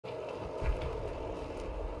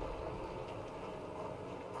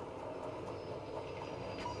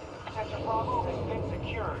Sector Bravo has been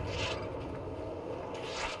secured.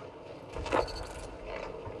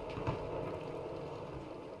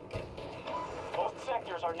 Both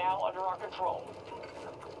sectors are now under our control.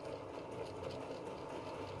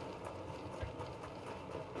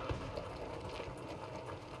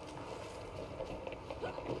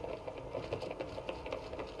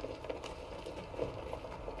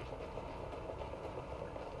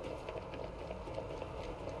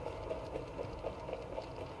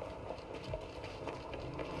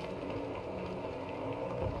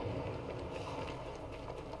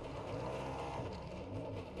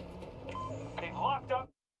 They've locked up.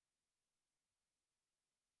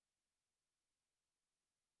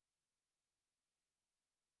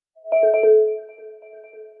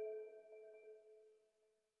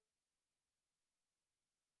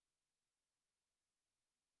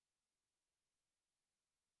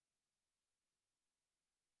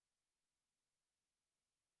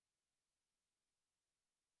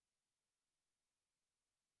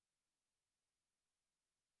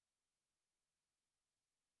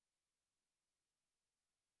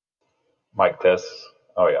 Mic test.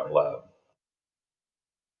 Oh yeah, I'm live.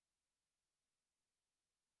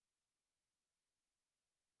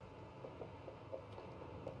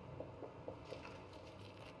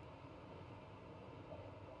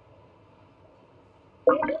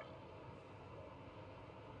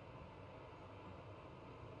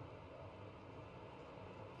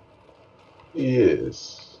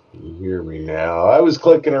 Yes, you hear me now. I was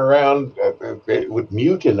clicking around. It would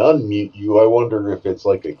mute and unmute you. I wonder if it's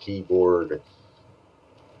like a keyboard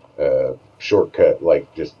shortcut,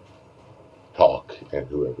 like just talk, and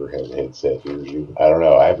whoever has a headset hears you. I don't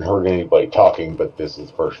know. I haven't heard anybody talking, but this is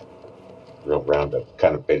the first real round I've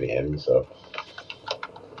kind of been in, so.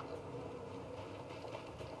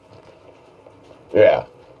 Yeah.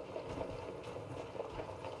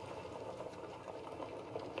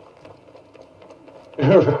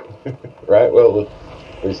 Right, well,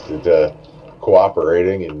 at least it's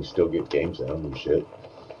cooperating and you still get game sound and shit.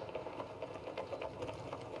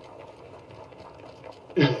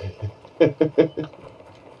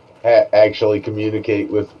 Actually communicate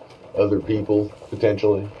with other people,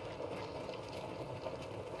 potentially.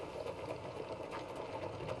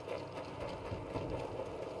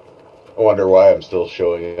 I wonder why I'm still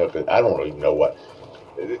showing up. I don't even know what.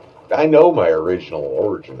 I know my original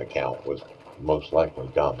Origin account was most likely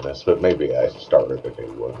Dominus, but maybe I started a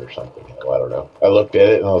new one or something. Hell, I don't know. I looked at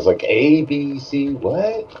it and I was like, A, B, C,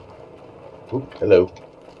 what? Oop, hello.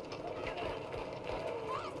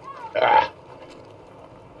 Ah.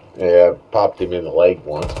 Yeah, I popped him in the leg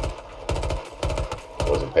once.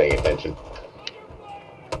 Wasn't paying attention.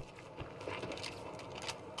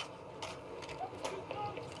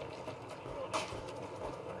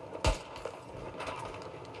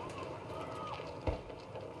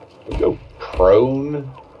 We go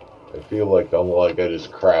prone. I feel like all I got is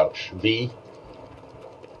crouch. V.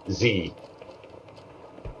 Z.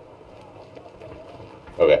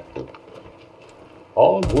 Okay.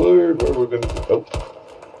 Onward, where we're gonna go.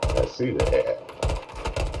 Oh, I see that.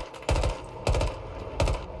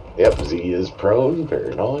 Yep, Z is prone.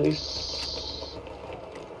 Very nice.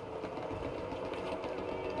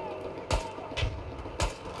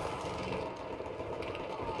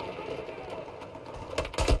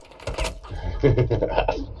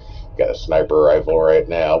 Got a sniper rifle right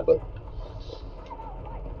now, but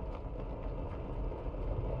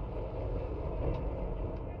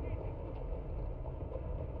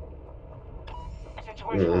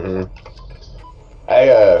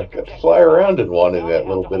I got to fly around in one in that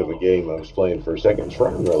little bit of a game I was playing for a second. It's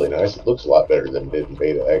running really nice. It looks a lot better than it did in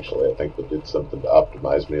beta, actually. I think they did something to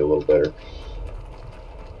optimize me a little better.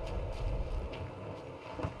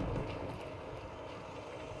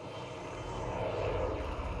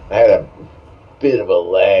 I had a bit of a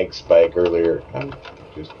lag spike earlier. I'm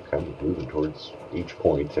just kind of moving towards each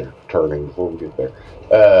point and turning before we get there.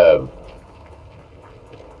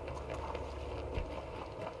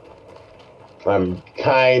 I'm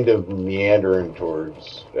kind of meandering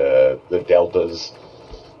towards the deltas.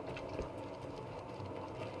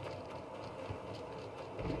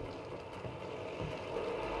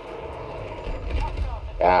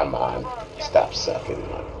 Come on, stop sucking.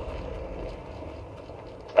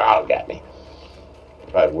 Oh, got me.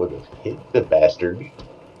 If I would have hit the bastard.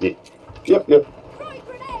 Yep.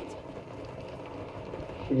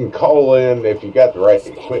 You can call in, if you got the right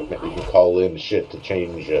equipment, you can call in shit to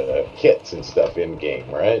change kits and stuff in-game,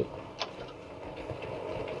 right?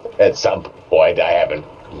 At some point, I haven't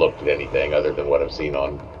looked at anything other than what I've seen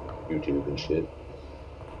on YouTube and shit.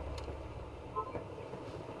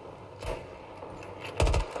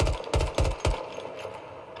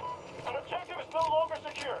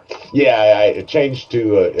 Yeah, I changed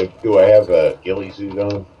to. Do I have a ghillie suit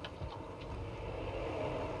on?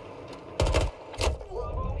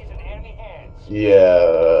 Bravo is in enemy hands.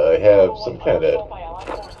 Yeah, I have Bravo some one kind under of assault by Allied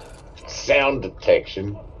forces. sound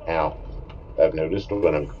detection. Ow. I've noticed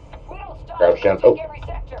when I'm We don't stop. crouched down. Take Oh, every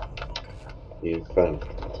sector. he's fun.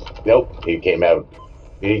 Nope, he came out.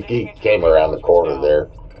 He Digging into came the around the reinforcements corner now. there.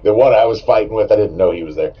 The one I was fighting with, I didn't know he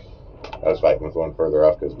was there. I was fighting with one further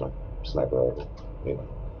off because my sniper rifle. Anyway.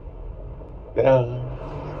 Yeah.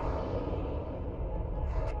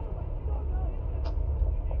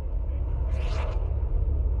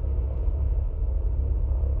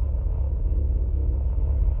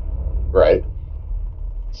 Right.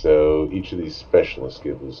 So each of these specialists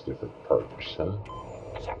give us different perks, huh?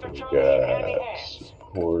 Sector We Charlie in enemy got hands.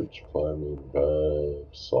 support, climbing, vibe,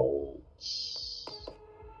 salts.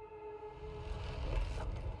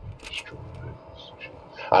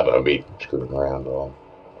 I'm gonna be screwing around all.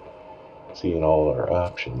 Seeing all our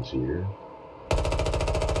options here.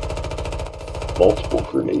 Multiple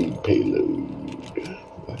grenade payload.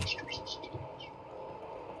 Blast resistance.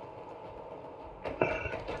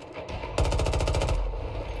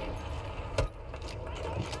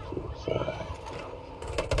 4, 5.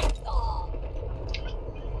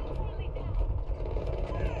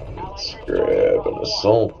 Let's grab an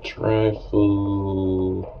assault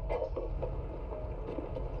rifle.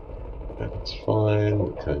 That's fine.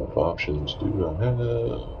 What kind of options do I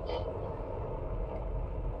have?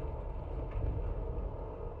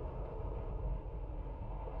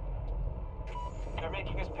 They're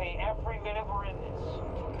making us pay every minute we're in this.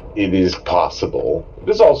 It is possible. It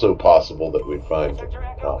is also possible that we find it Sector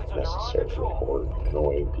Echo not is under our necessarily control. or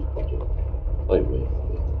annoying people to play with.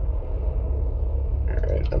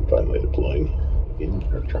 Alright, I'm finally deploying. In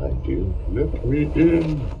or trying to. Let me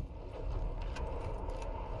in.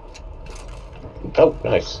 Oh,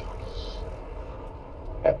 nice.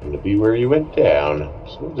 Happened to be where you went down.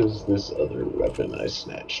 So what is this other weapon I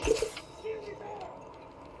snatched up?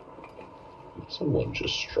 Did someone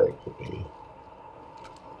just strike me?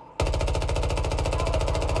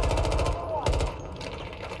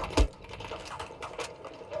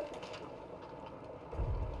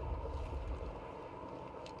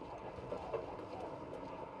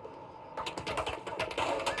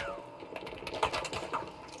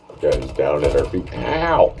 Guy's down at our feet.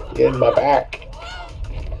 Ow! In my back!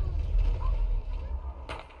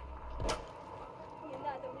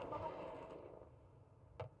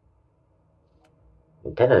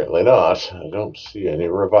 Apparently not. I don't see any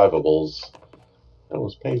revivables. That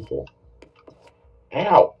was painful.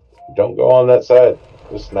 Ow! Don't go on that side.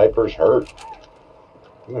 This sniper's hurt.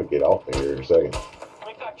 I'm gonna get off of here in a second.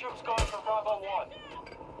 We've got troops going for Bravo 1.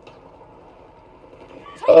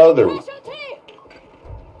 Other.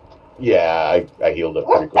 Yeah, I healed up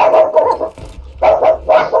pretty quick. But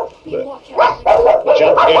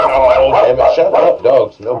jump in. Oh, damn it. Shut up,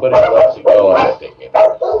 dogs. Nobody loves you. Oh, I'm taking it.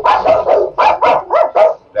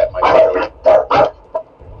 That might be good.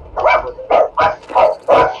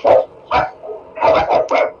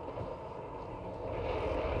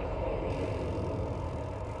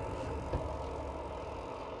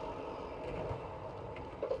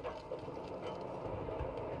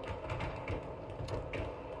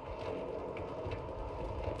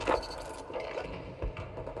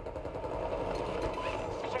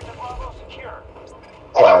 Sector Bravo secure.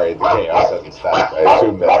 Sorry, the chaos hasn't stopped. I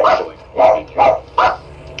assume that actually ended here.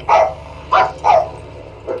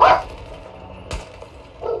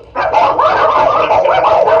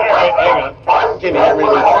 Alright, hang on. Can you hear me?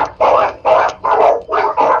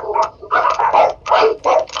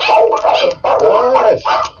 Gosh!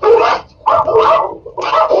 Shut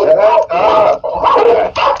up!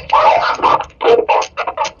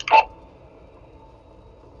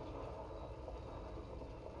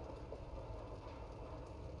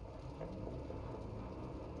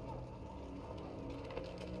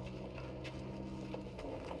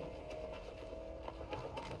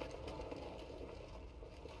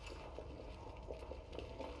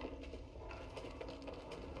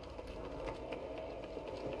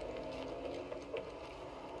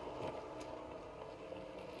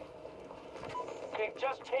 They've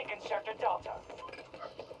just taken Sector Delta.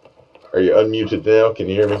 Are you unmuted now? Can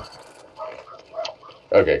you hear me?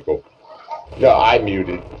 Okay, cool. No, I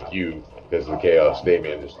muted you because of the chaos.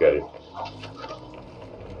 Damien just got it.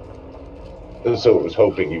 And so it was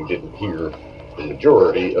hoping you didn't hear the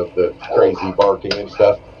majority of the crazy barking and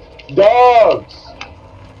stuff. Dogs!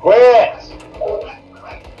 Quit!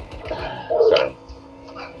 Sorry.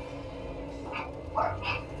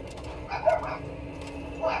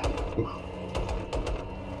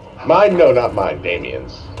 Mine? No, not mine.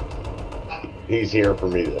 Damien's. he's here for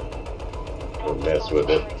me to mess with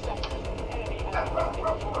it.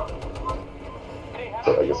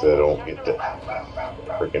 So like I said, I don't get to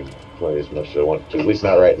freaking play as much as I want to. At least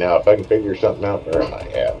not right now. If I can figure something out, where am I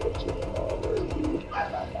at? What's going on? Where are you?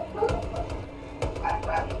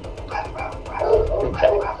 Okay.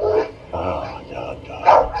 Oh my god,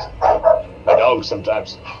 dogs. My dogs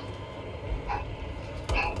sometimes.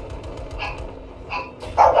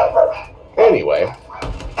 Anyway.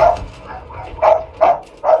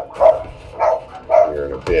 Here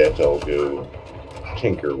in a bit, I'll go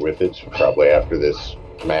tinker with it, probably after this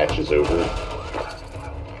match is over.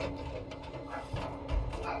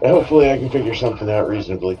 And hopefully I can figure something out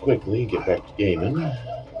reasonably quickly, get back to gaming.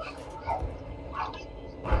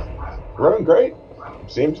 Running great.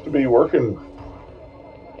 Seems to be working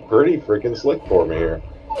pretty freaking slick for me here.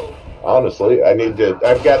 Honestly, I've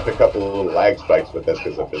gotten a couple of little lag spikes, but that's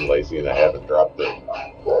because I've been lazy and I haven't dropped the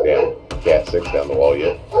damn Cat 6 down the wall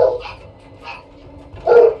yet.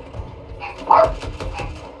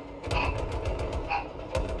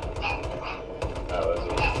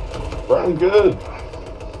 Running good.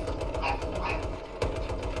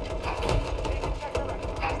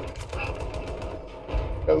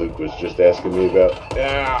 Luke was just asking me about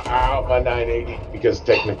my 980 because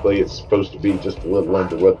technically it's supposed to be just a little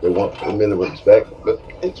under what they want for the minimum spec, but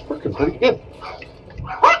it's working pretty good.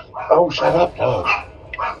 Oh, shut up, dog.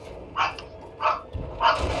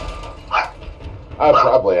 I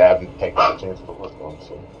probably haven't taken the chance to work on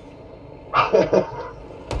some.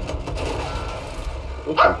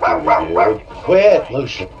 Looking pretty good. Quit,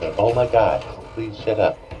 Lucian. Oh my god. Please shut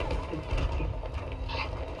up.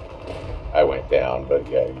 I went down, but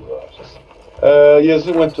yeah, you lost. Yes,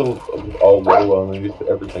 it went to all low on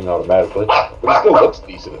everything automatically, but it still looks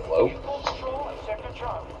decent and low.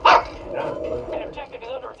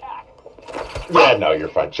 Yeah, no, you're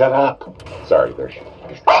fine. Shut up. Sorry, there's.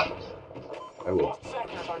 I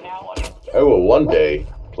will one day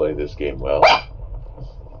play this game well.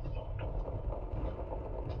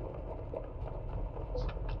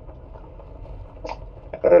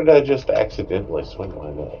 How did I just accidentally swing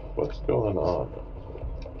my neck? What's going on?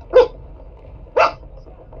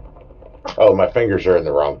 Oh, my fingers are in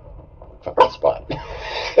the wrong fucking spot.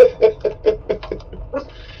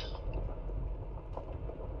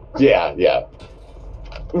 Yeah.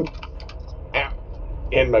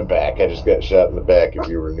 In my back. I just got shot in the back if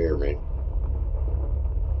you were near me.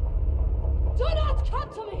 Do not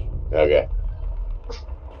come to me! Okay.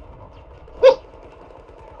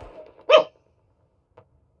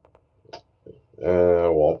 I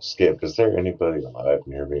won't skip. Is there anybody alive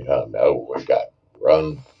near me? Oh no, we got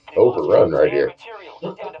overrun right here.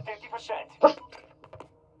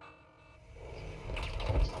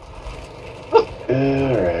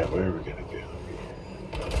 Alright, where are we gonna go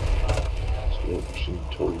here? She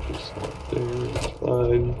told us not there, it's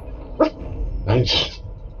fine. Nice.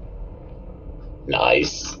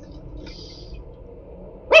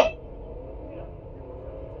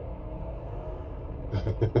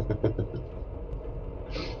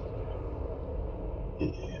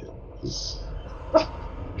 Yes.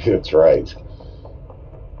 That's right.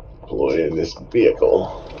 Deploy in this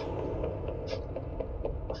vehicle.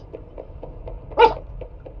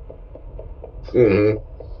 Mm-hmm.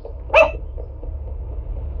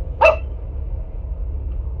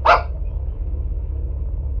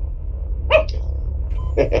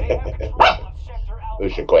 We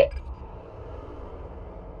should quit.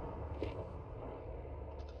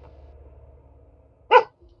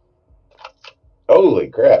 Holy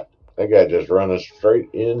crap. That guy just run us straight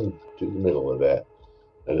into the middle of that.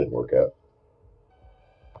 That didn't work out.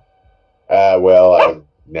 Well, I'm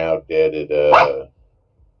now dead at,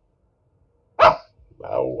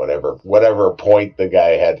 whatever point the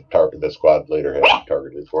guy had to target, the squad leader had to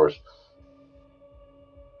target it for us.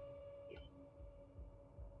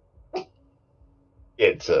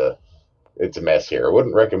 It's a mess here. I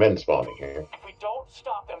wouldn't recommend spawning here. If we don't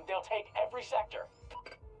stop them, they'll take every sector.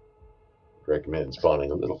 Recommend spawning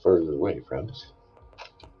a little further away from us.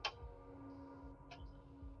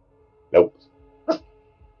 Nope.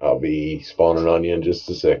 I'll be spawning on you in just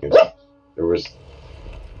a second. There was...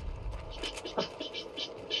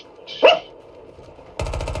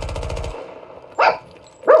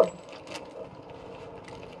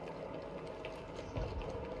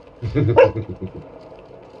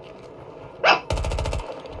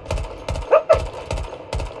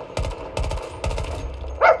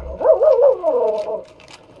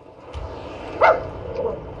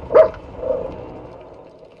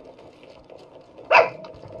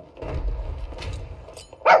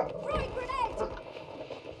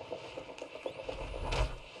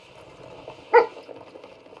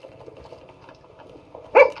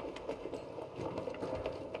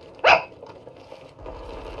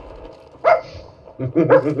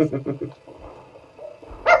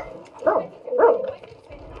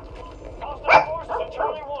 Hostile forces at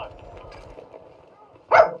Charlie 1.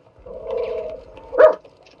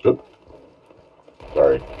 Oop.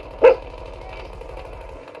 Sorry.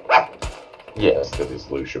 Yes, that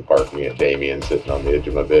is Lucia barking at Damien sitting on the edge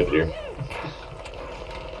of my bed here.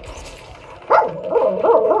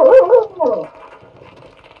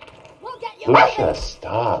 We'll get you. Lucia,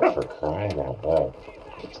 stop, for crying out loud.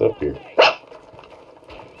 What's up here?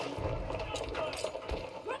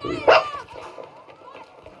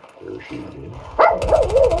 Where's she? I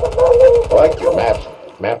like your map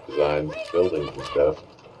designs, buildings and stuff.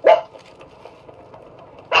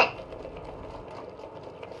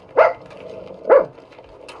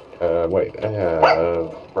 Wait, I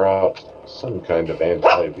have brought some kind of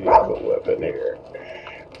anti-vehicle weapon here.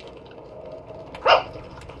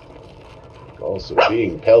 Also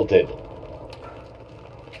being pelted.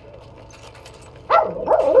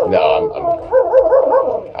 No,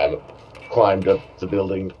 I'm climbed up the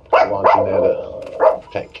building, launching at a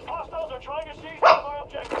tank. Hostiles are trying to seize my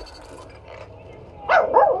objective.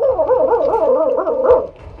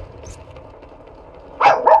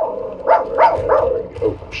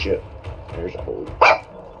 Oh shit! There's a whole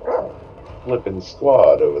flipping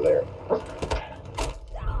squad over there.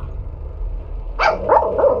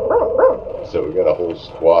 So we got a whole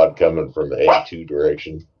squad coming from the A2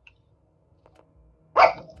 direction.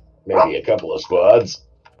 Maybe a couple of squads.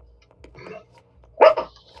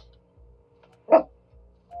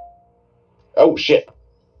 Oh shit!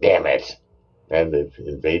 Damn it! And they've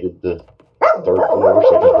invaded the third floor,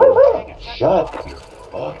 second floor. Shut your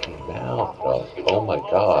fucking mouth up. Oh my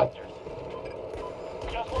god.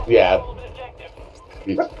 Yeah.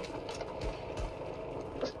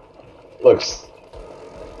 Looks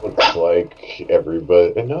like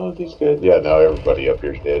everybody. No, he's dead. Yeah, no, everybody up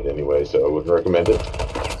here's dead anyway, so I wouldn't recommend it.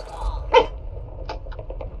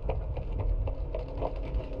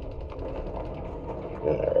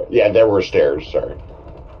 Yeah, there were stairs. Sorry.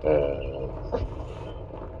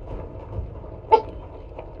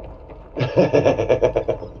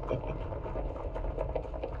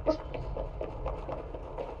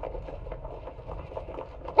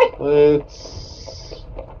 Let's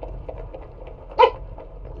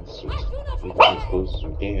get as close as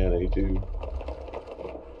we can, A2.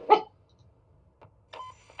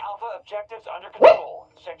 Alpha objectives under control.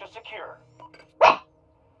 Sector secure.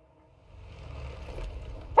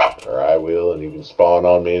 Or I will, and you can spawn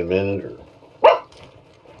on me in a minute, or...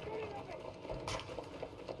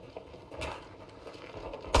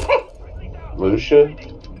 Lucia?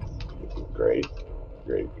 Great.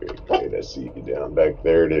 Great. I see you down back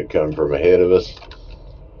there to come from ahead of us.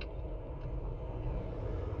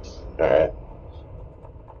 Alright.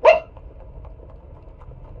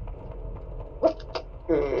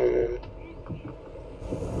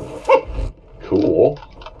 Cool.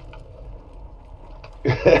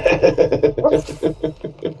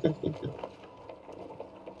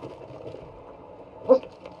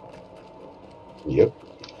 Yep.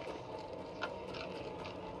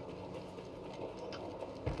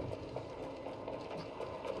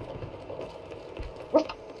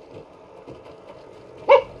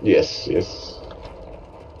 Yes.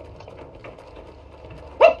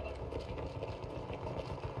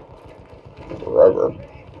 Rubber.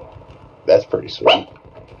 That's pretty sweet.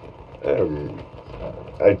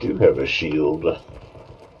 I do have a shield.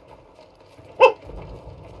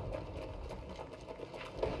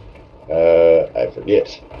 I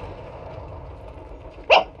forget.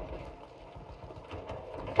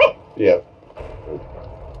 Yep.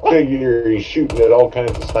 Figure he's shooting at all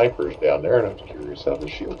kinds of snipers down there, and I'm curious how the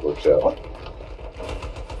shield works out.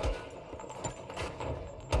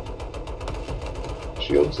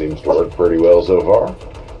 Shield seems to work pretty well so far.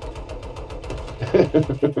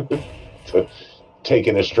 So,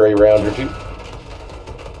 taking a stray round or two.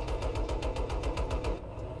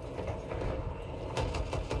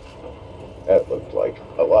 That looked like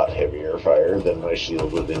a lot heavier fire than my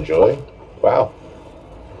shield would enjoy. Wow.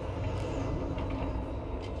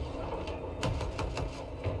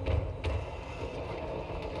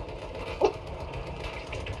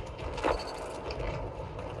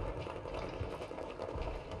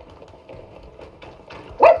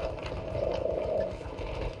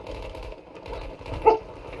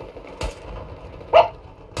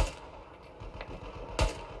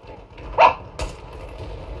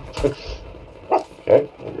 Okay,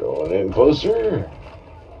 we're going in closer.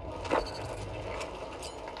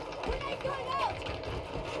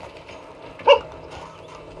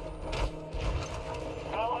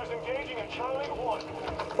 Allies engaging at Charlie 1.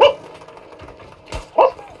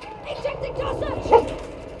 Ejecting cluster!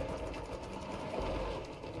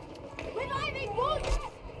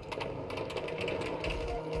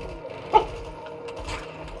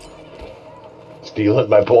 stealing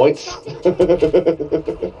my points.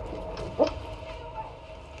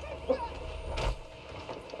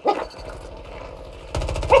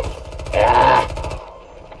 Ah!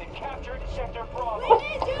 They captured Sector Bravo.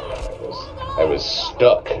 I was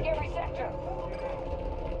stuck. Take every sector.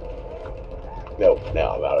 Nope,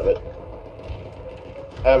 now I'm out of it.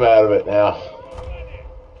 I'm out of it now.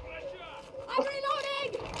 I'm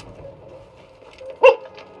reloading!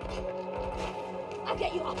 I'll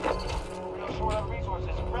get you up. We're short on resources.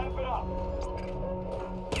 Wrap it up.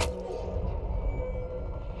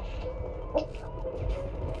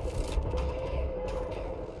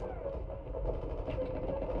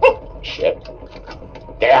 Shit.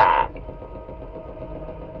 Yeah.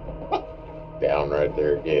 Down right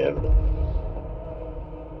there again.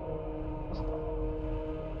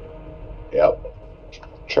 Yep.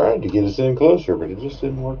 Tried to get us in closer, but it just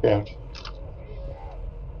didn't work out.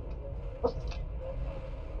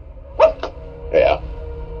 Yeah.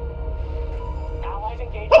 Allies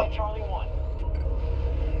engaged at Charlie 1.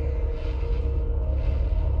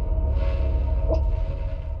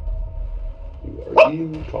 You are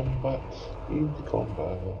in combat,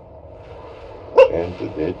 and the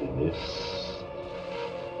deadliness.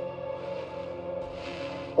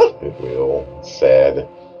 It will. Sad.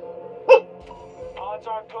 Odds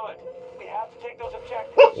aren't good. We have to take those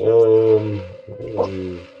objectives.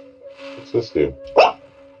 What's this do?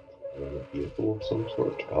 Vehicle of some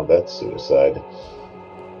sort? Oh, that's suicide.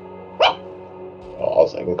 Oh, all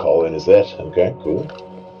I can call in is that. Okay, cool.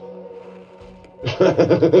 Both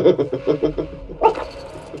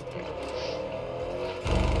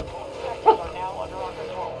sectors are now under our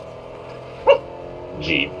control.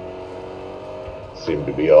 Jeep. Seemed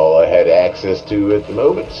to be all I had access to at the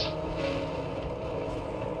moment.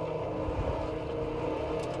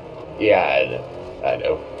 Yeah, I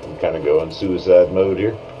know. I'm kind of going suicide mode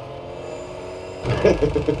here.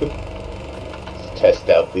 Test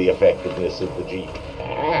out the effectiveness of the Jeep.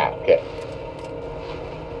 Ah, okay.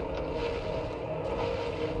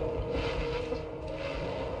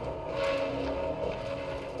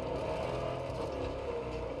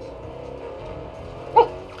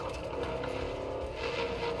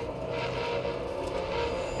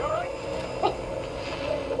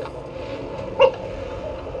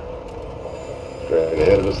 Right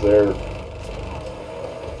ahead of us there.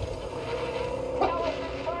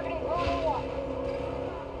 Targeting Bravo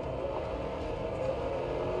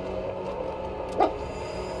 1.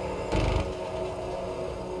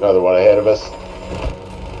 Another one ahead of us.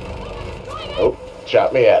 Oh,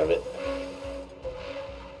 shot me out of it.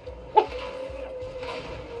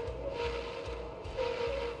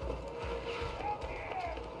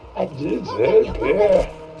 I did that,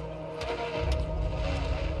 yeah.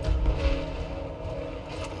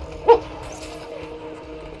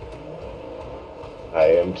 I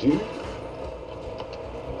am too.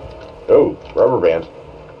 Oh, rubber band.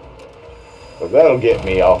 Well, that'll get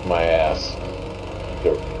me off my ass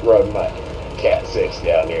to run my Cat 6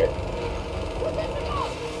 down here.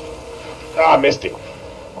 Ah, I missed him.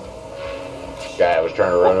 Guy I was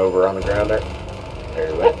trying to run over on the ground there. There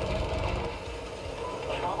he went.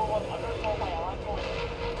 Bravo 1 undersold by Allied forces.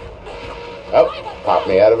 Oh, popped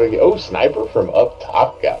me out of it. Oh, sniper from up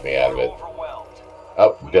top got me out of it. Overwhelmed.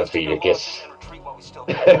 Oh, We must take our Defeaticus. losses and retreat while we still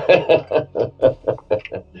can.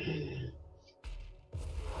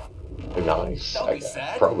 Nice. Don't I be got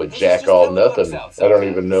sad. probably This is jack just all how it looks nothing. outside. I don't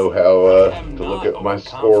even know how I am to look not at my overconfident.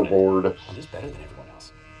 scoreboard. I'm just better than everyone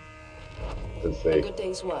else. Since A they good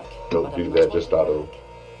day's work. don't but do I'm that not just wanted auto.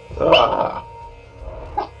 Ah.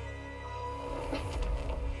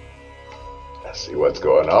 Let's see what's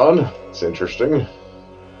going on. It's interesting.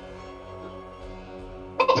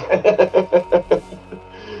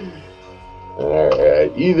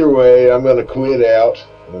 Alright, either way, I'm going to quit out.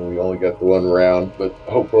 We only got the one round, but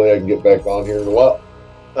hopefully I can get back on here in a while.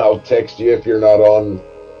 I'll text you if you're not on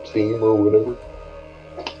Steam or whatever.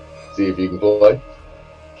 See if you can play.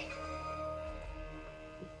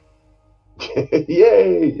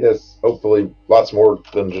 Yay! Yes, hopefully lots more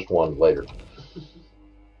than just one later.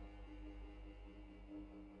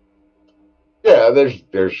 Yeah,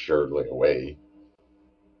 there's surely a way.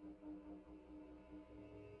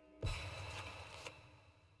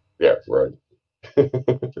 Yeah, right. All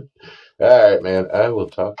right, man. I will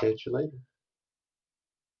talk at you later.